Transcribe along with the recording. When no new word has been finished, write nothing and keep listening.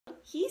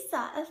he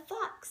saw a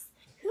fox.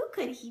 Who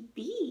could he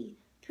be?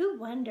 Pooh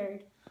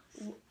wondered.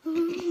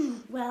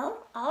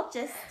 Well, I'll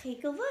just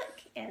take a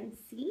look and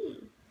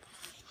see.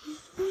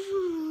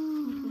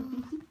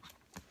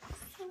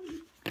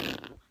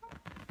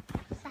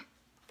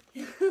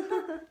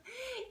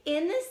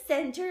 In the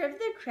center of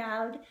the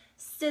crowd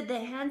stood the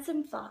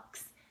handsome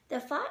fox. The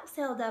fox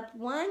held up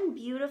one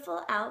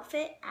beautiful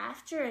outfit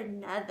after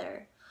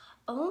another.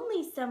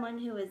 Only someone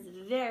who is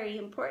very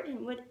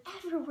important would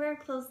ever wear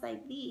clothes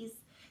like these.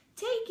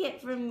 Take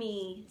it from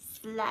me,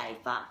 sly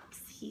fox,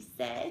 he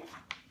said.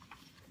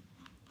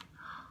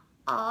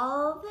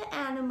 All the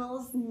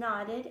animals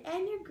nodded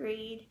and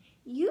agreed.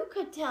 You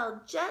could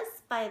tell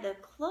just by the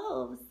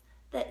clothes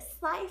that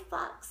Sly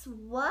Fox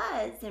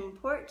was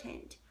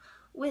important.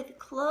 With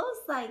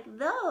clothes like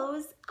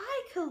those,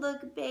 I could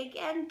look big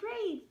and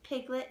brave,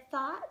 Piglet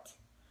thought.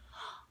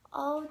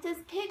 Oh, does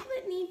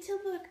Piglet need to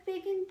look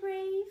big and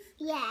brave?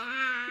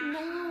 Yeah.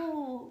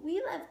 No,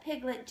 we love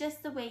Piglet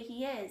just the way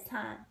he is,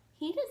 huh?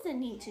 He doesn't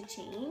need to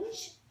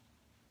change.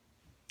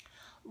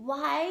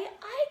 Why,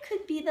 I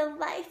could be the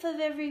life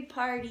of every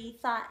party,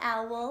 thought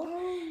Owl.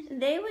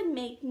 They would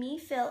make me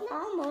feel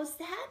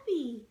almost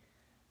happy,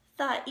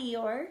 thought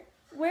Eeyore.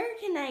 Where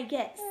can I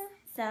get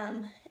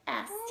some?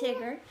 Asked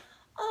Tigger.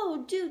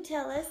 Oh, do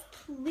tell us,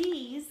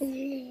 please,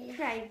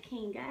 cried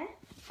Kanga.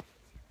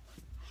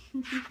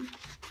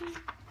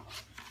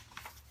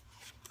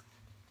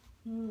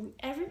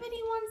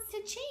 Everybody wants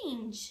to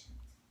change.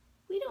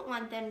 We don't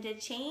want them to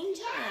change,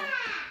 huh?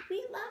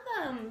 We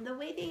love them the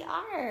way they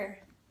are.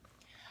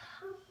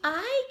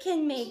 I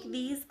can make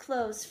these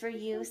clothes for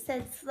you,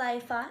 said Sly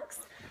Fox.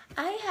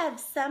 I have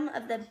some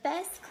of the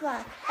best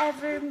cloth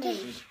ever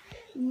made.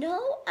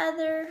 No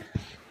other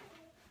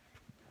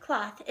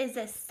cloth is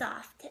as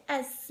soft,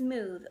 as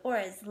smooth, or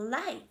as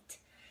light.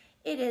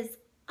 It is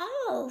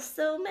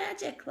also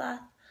magic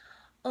cloth.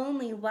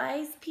 Only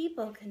wise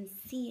people can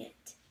see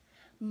it.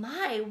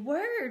 My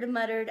word,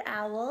 muttered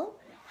Owl.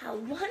 How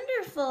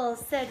wonderful,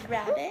 said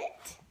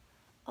Rabbit.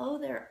 Oh,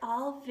 they're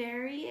all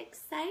very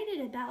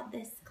excited about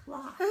this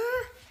cloth.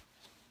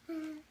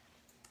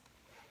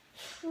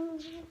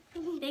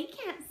 They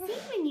can't see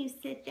when you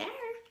sit there.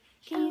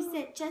 Can you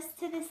sit just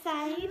to the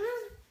side?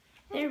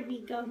 There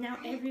we go. Now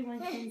everyone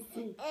can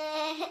see.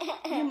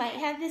 You might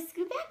have to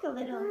scoot back a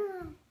little.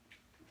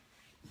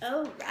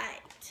 Oh,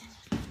 right.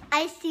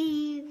 I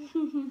see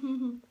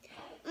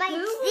my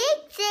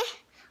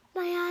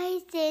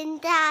eyes in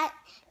that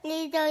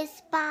little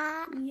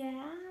spot.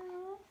 Yeah.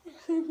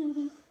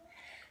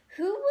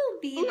 Who will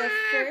be the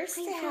first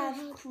to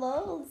have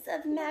clothes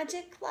of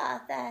magic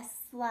cloth?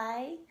 Asked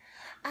Sly.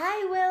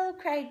 I will,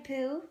 cried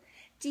Pooh.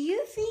 Do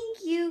you think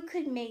you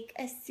could make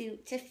a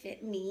suit to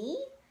fit me?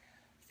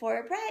 For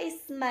a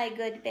price, my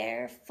good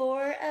bear,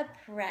 for a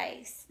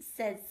price,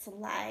 said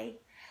Sly.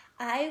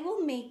 I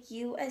will make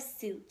you a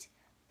suit,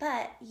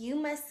 but you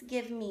must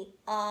give me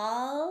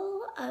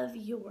all of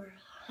your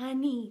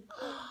honey.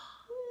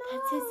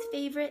 That's his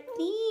favorite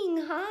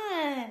thing,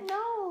 huh?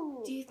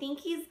 No. Do you think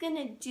he's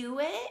gonna do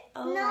it?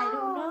 Oh, No. I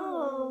don't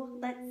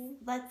know.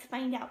 Let's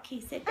find out. Okay,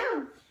 sit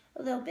down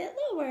a little bit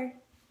lower.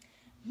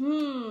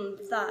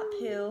 Thought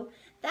Pooh.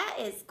 That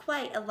is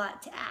quite a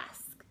lot to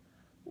ask.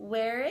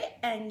 Wear it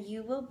and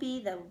you will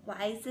be the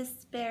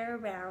wisest bear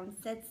around,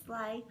 said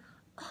Sly.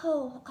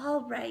 Oh,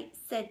 all right,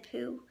 said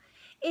Pooh.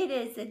 It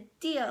is a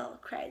deal,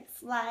 cried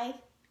Sly.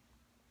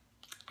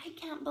 I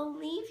can't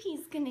believe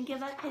he's gonna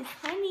give up his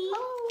honey.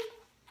 Oh.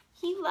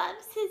 He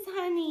loves his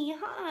honey,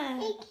 huh?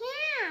 He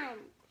can.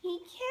 He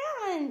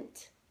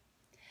can't.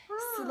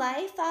 Huh.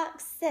 Sly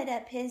Fox set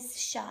up his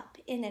shop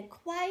in a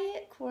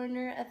quiet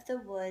corner of the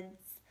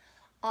woods.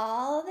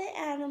 All the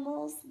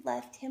animals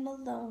left him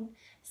alone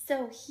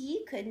so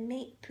he could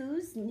make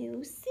Pooh's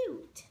new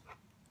suit.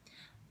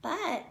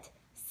 But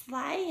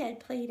Sly had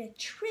played a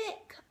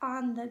trick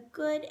on the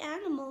good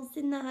animals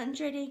in the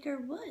 100-acre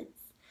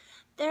woods.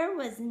 There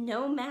was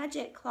no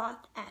magic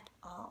cloth at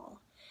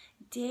all.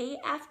 Day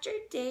after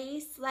day,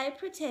 Sly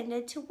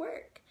pretended to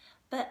work,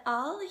 but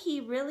all he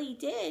really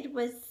did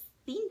was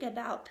think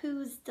about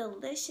Pooh's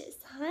delicious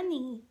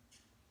honey.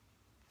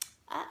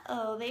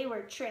 Uh-oh, they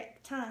were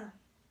tricked, huh?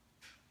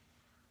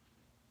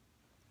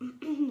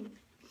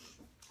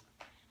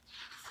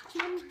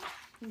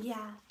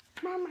 Yeah.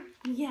 Mama.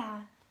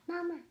 Yeah.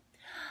 Mama.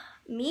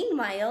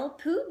 Meanwhile,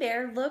 Pooh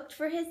Bear looked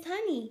for his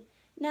honey.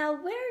 Now,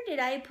 where did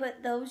I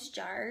put those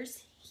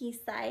jars? He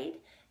sighed.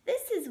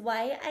 This is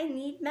why I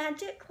need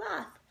magic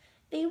cloth.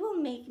 They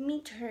will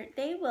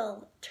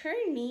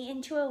turn me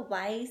into a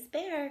wise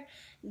bear.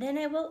 Then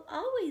I will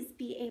always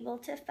be able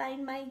to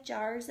find my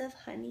jars of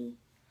honey.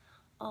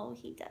 Oh,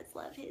 he does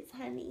love his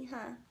honey,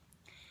 huh?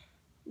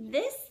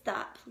 This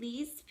thought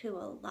pleased Pooh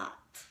a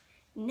lot.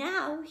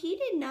 Now he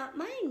did not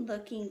mind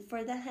looking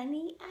for the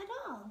honey at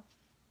all.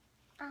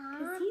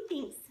 Because he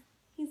thinks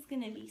he's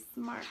going to be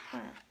smart, huh?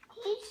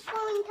 He's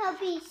going to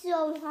be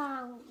so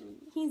hungry.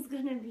 He's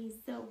going to be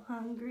so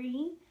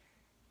hungry.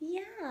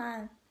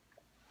 Yeah.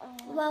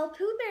 While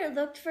Pooh Bear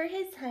looked for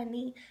his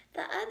honey,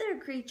 the other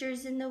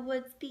creatures in the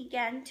woods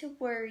began to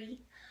worry.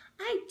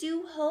 I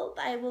do hope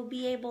I will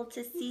be able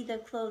to see the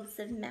clothes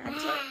of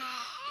magic,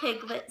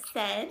 Piglet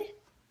said.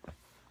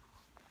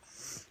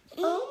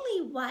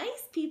 Only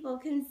wise people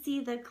can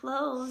see the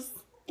clothes.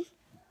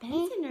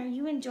 Benson, are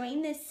you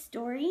enjoying this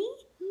story?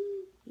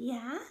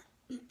 Yeah?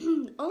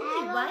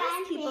 Only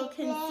wise people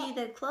can see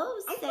the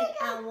clothes, said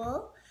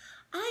Owl.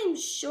 I'm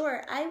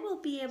sure I will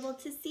be able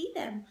to see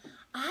them.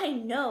 I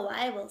know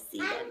I will see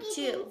them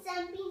too.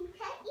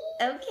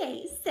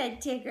 Okay, said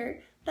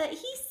Tigger, but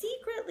he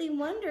secretly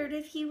wondered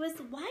if he was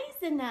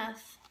wise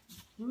enough.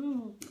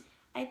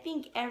 I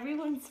think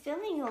everyone's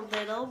feeling a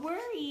little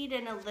worried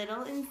and a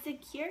little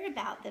insecure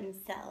about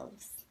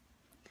themselves.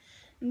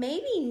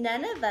 Maybe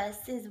none of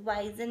us is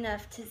wise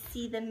enough to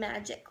see the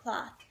magic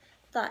cloth,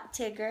 thought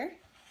Tigger.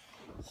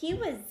 He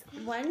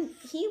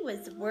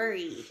was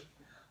worried.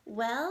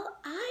 Well,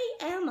 I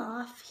am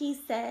off, he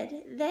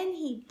said. Then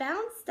he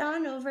bounced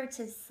on over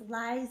to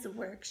Sly's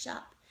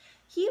workshop.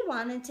 He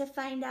wanted to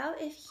find out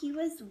if he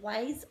was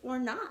wise or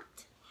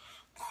not.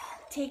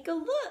 Take a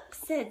look,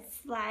 said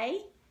Sly.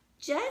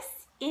 Here,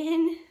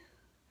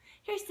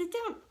 sit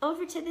down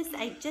over to the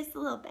side just a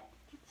little bit.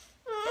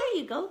 There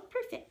you go,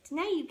 perfect.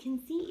 Now you can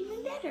see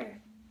even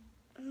better.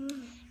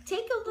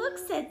 Take a look,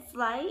 said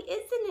Sly.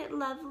 Isn't it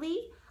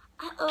lovely?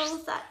 Uh-oh,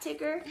 thought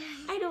Tigger.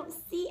 I don't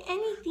see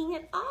anything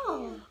at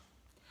all.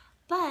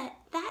 But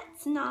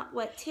that's not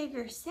what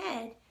Tigger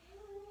said.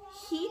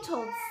 He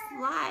told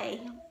Sly,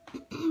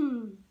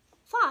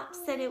 Fox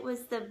said it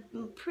was the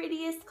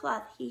prettiest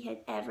cloth he had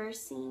ever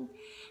seen.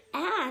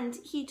 And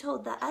he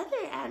told the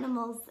other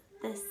animals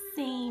the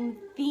same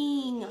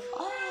thing.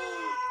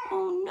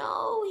 Oh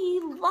no, he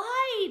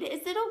lied.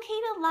 Is it okay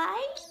to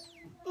lie?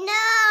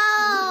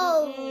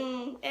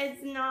 No!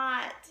 It's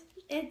not.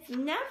 It's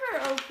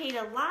never okay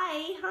to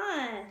lie,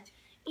 huh?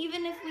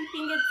 Even if we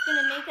think it's going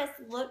to make us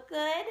look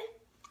good,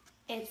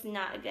 it's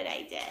not a good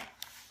idea.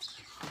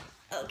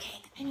 Okay,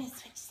 I'm going to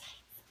switch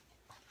sides.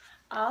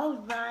 All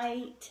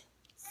right.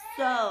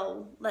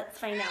 So, let's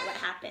find out what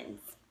happens.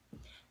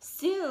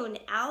 Soon,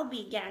 Al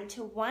began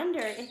to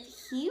wonder if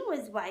he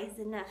was wise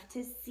enough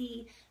to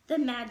see the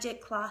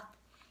magic cloth.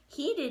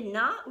 He did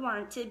not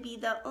want to be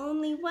the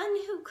only one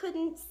who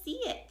couldn't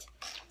see it.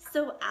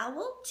 So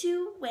Owl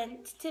too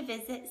went to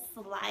visit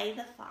Sly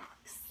the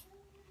Fox.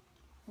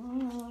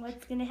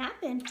 What's going to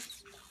happen?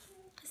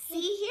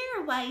 See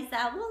here, Wise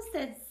Owl,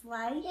 said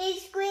Sly.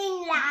 He's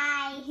going to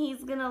lie.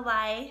 He's going to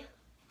lie.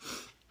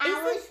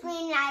 I was going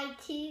to lie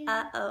too.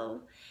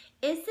 Uh-oh.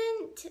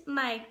 Isn't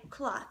my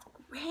cloth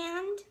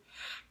grand?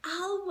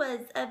 Owl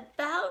was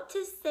about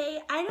to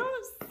say, I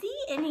don't see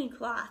any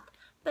cloth.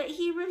 But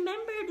he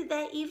remembered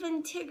that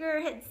even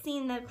Tigger had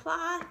seen the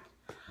cloth.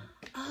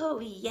 Oh,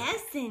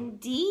 yes,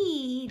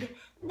 indeed.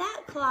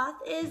 That cloth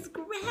is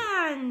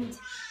grand.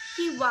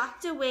 He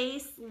walked away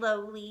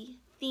slowly,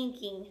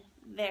 thinking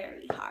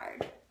very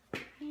hard.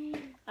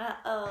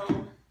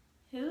 Uh-oh.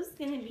 Who's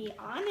going to be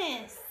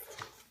honest?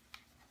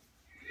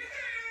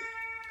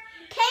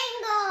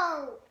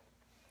 Kango!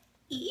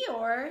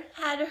 Eeyore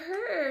had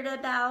heard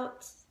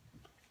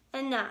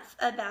enough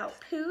about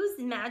Pooh's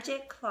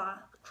magic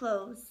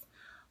clothes.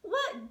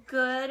 What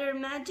good are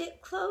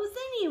magic clothes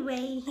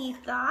anyway, he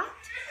thought.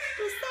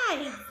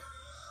 Besides,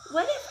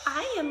 what if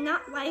I am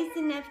not wise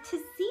enough to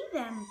see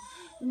them?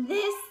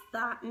 This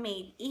thought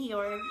made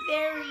Eeyore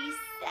very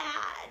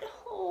sad.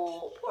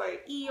 Oh, poor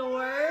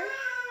Eeyore.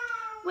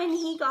 When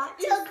he got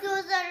to... Look,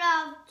 those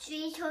are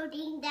trees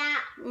holding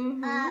that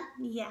up.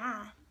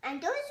 Yeah.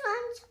 And those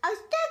ones are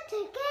stuck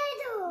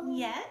together.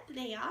 Yep,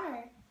 they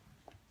are.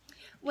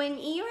 When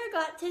Eeyore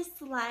got to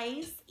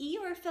Sly's,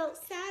 Eeyore felt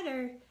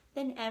sadder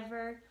than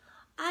ever.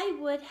 I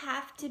would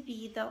have to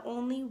be the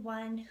only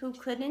one who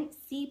couldn't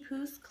see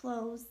Pooh's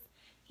clothes,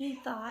 he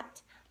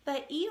thought.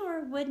 But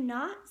Eeyore would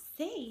not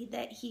say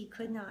that he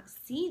could not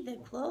see the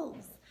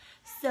clothes.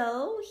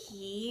 So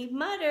he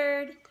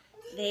muttered,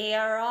 they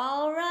are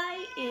all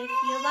right if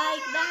you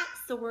like that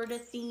sort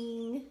of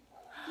thing.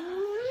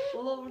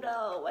 Oh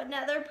no,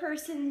 another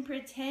person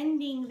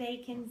pretending they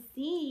can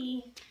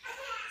see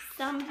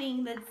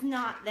something that's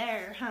not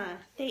there, huh?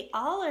 They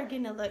all are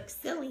gonna look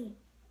silly.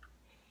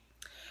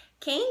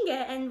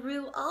 Kanga and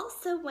Roo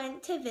also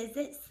went to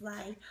visit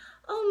Sly.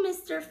 Oh,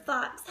 Mr.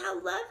 Fox, how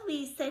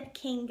lovely, said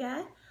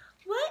Kanga.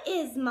 What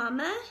is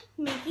Mama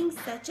making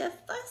such a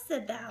fuss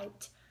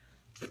about?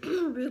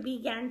 Roo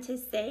began to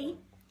say.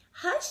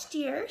 Hush,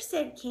 dear,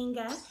 said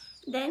Kanga.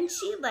 Then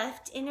she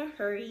left in a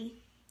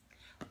hurry.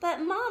 But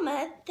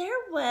Mama,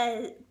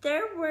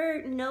 there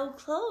were no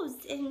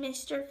clothes in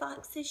Mr.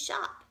 Fox's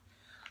shop.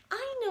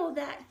 I know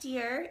that,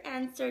 dear,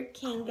 answered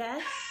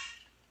Kanga.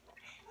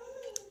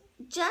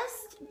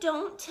 Just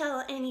don't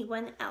tell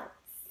anyone else.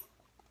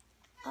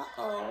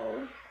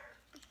 Uh-oh.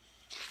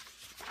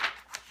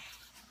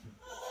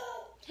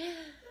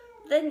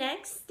 The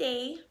next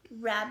day,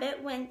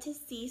 Rabbit went to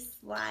see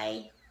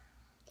Sly.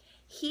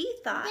 He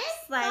thought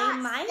Sly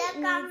might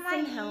need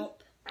some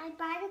help. My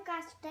bottle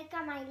got stuck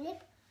on my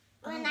lip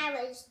when I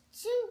was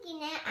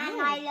drinking it,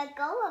 and I let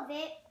go of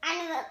it,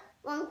 and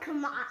one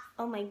came off.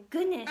 Oh my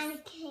goodness. And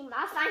it came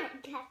off and I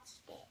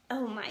touched it.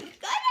 Oh my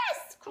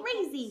goodness,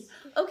 crazy.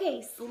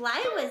 Okay,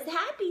 Sly was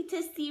happy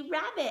to see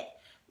Rabbit.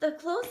 The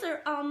clothes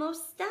are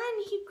almost done,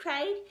 he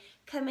cried.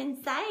 Come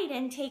inside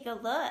and take a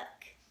look.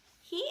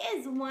 He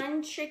is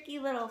one tricky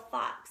little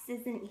fox,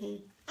 isn't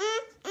he?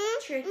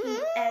 Tricking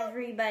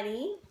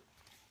everybody.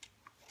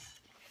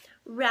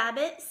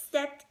 Rabbit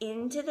stepped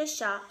into the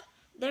shop.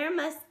 There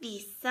must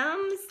be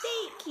some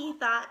mistake, he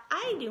thought.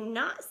 I do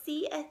not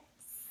see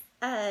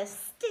a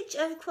stitch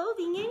of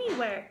clothing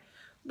anywhere.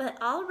 But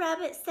all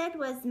Rabbit said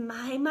was,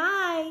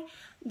 my,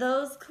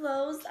 those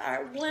clothes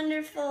are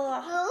wonderful.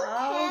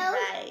 All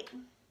right.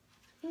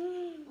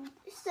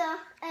 So,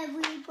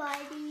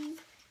 everybody.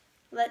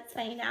 Let's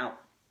find out.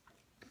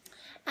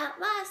 At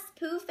last,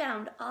 Pooh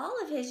found all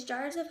of his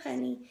jars of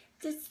honey.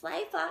 Did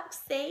Sly Fox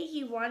say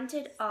he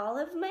wanted all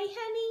of my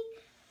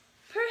honey?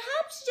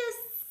 Perhaps just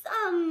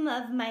some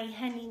of my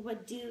honey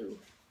would do.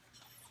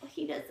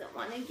 He doesn't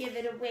want to give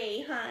it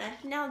away, huh?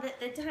 Now that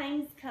the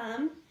time's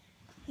come,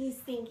 he's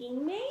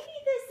thinking, maybe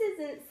this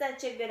isn't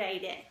such a good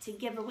idea to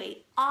give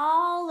away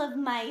all of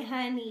my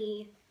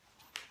honey.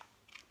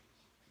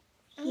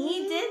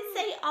 He did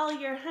say all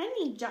your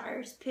honey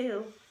jars,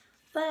 Pooh.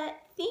 But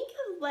think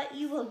of what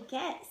you will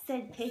get,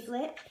 said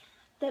Piglet.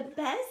 The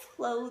best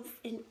clothes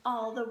in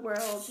all the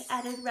world,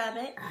 added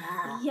Rabbit.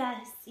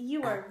 Yes,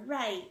 you are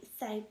right,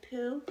 sighed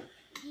Pooh.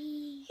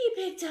 He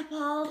picked up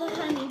all the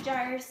honey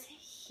jars.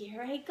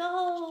 Here I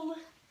go.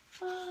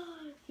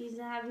 Oh, he's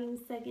having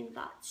second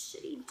thoughts.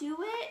 Should he do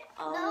it?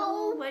 Oh,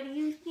 no. What do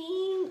you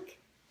think?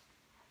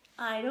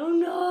 I don't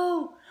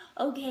know.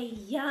 Okay,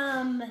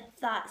 yum,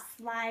 thought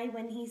Sly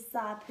when he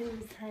saw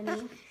Pooh's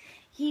honey.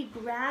 He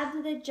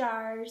grabbed the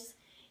jars.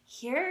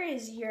 Here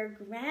is your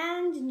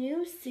grand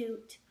new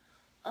suit.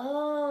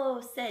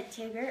 Oh, said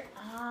Tigger.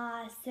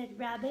 Ah, said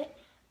Rabbit.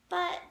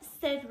 But,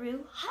 said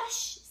Roo.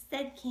 Hush,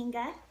 said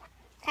Kinga.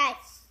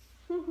 Hush.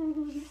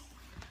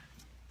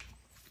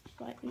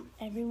 Want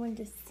everyone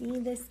to see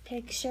this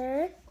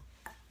picture?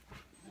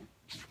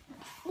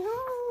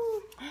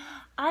 No.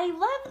 I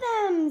love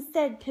them,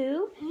 said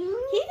Pooh.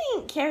 He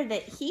didn't care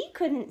that he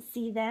couldn't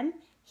see them.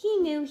 He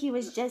knew he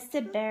was just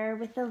a bear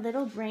with a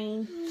little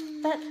brain.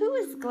 But Pooh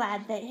was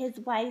glad that his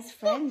wise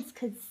friends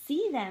could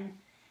see them.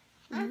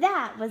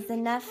 That was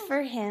enough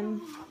for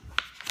him.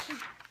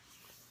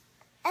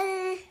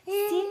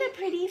 See the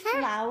pretty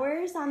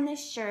flowers on the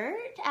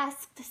shirt?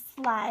 Asked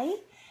Sly.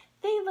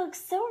 They look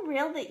so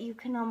real that you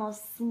can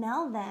almost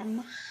smell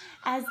them.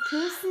 As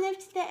Pooh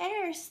sniffed the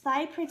air,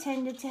 Sly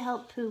pretended to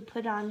help Pooh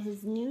put on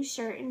his new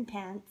shirt and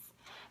pants.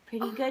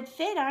 Pretty good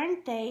fit,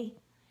 aren't they?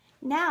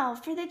 Now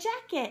for the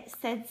jacket,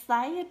 said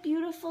Sly, a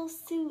beautiful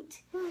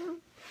suit.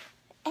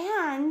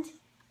 And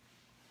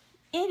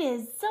it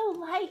is so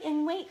light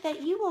and weight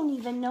that you won't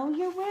even know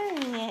you're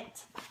wearing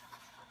it.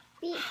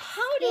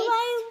 How do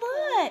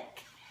I look?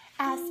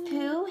 Asked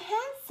Pooh.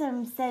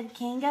 Handsome, said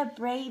Kinga.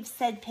 Brave,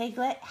 said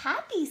Piglet.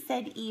 Happy,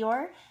 said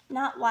Eeyore.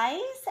 Not wise?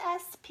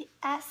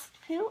 Asked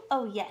Pooh.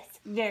 Oh yes,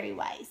 very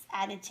wise,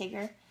 added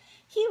Tigger.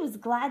 He was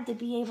glad to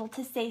be able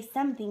to say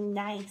something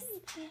nice.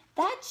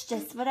 That's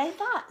just what I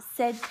thought,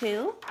 said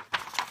Pooh.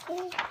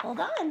 Hold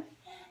on.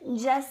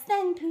 Just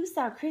then Pooh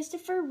saw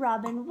Christopher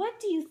Robin. What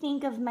do you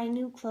think of my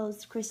new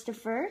clothes,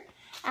 Christopher?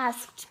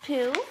 Asked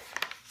Pooh.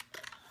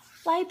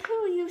 Why,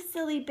 Pooh, you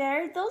silly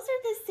bear, those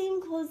are the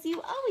same clothes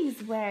you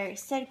always wear,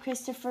 said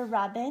Christopher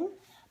Robin.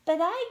 But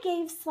I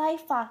gave Sly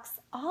Fox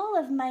all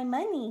of my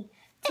money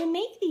to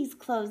make these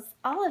clothes,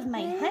 all of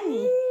my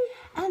honey,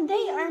 and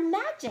they are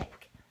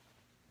magic.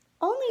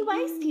 Only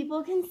wise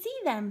people can see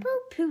them.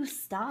 Pooh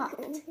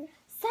stopped.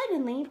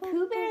 Suddenly,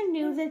 Pooh Bear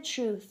knew the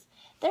truth.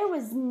 There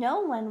was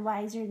no one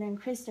wiser than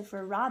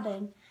Christopher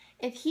Robin.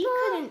 If he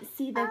couldn't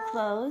see the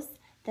clothes,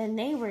 then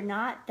they were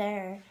not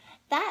there.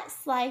 That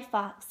Sly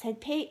Fox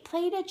had played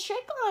a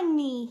trick on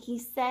me, he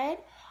said.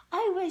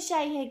 I wish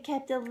I had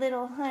kept a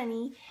little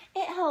honey.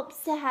 It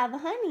helps to have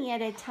honey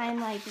at a time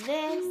like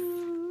this.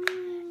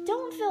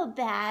 Don't feel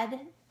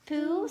bad,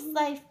 Pooh.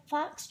 Sly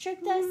Fox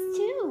tricked us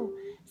too,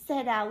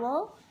 said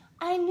Owl.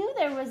 I knew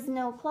there was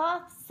no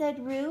cloth,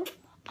 said Roo.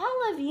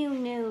 All of you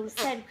knew,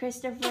 said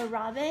Christopher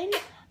Robin,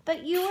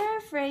 but you were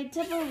afraid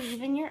to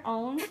believe in your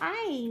own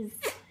eyes.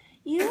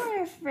 You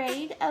were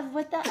afraid of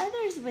what the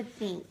others would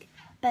think.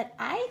 But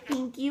I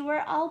think you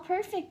are all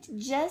perfect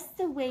just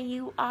the way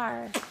you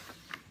are.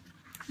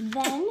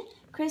 Then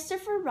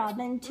Christopher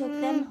Robin took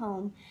them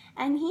home,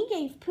 and he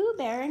gave Pooh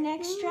Bear an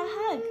extra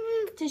hug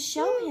to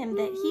show him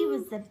that he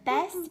was the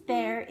best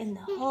bear in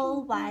the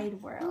whole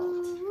wide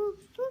world.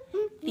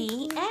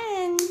 The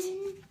end.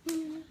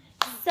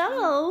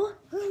 So,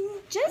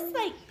 just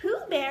like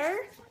Pooh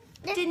Bear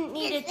didn't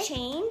need a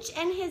change,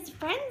 and his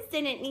friends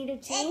didn't need a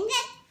change,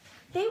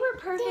 they were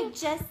perfect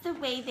just the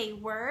way they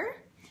were.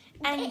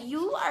 And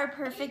you are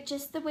perfect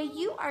just the way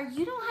you are.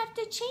 You don't have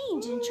to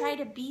change and try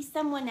to be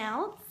someone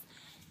else.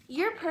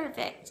 You're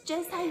perfect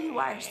just how you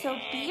are. So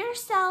be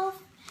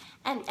yourself,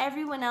 and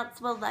everyone else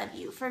will love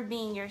you for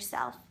being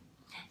yourself.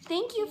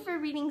 Thank you for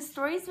reading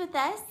stories with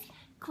us.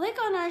 click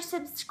on our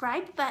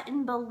subscribe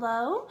button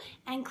below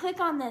and click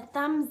on the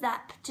thumbs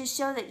up to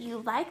show that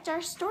you liked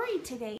our story today.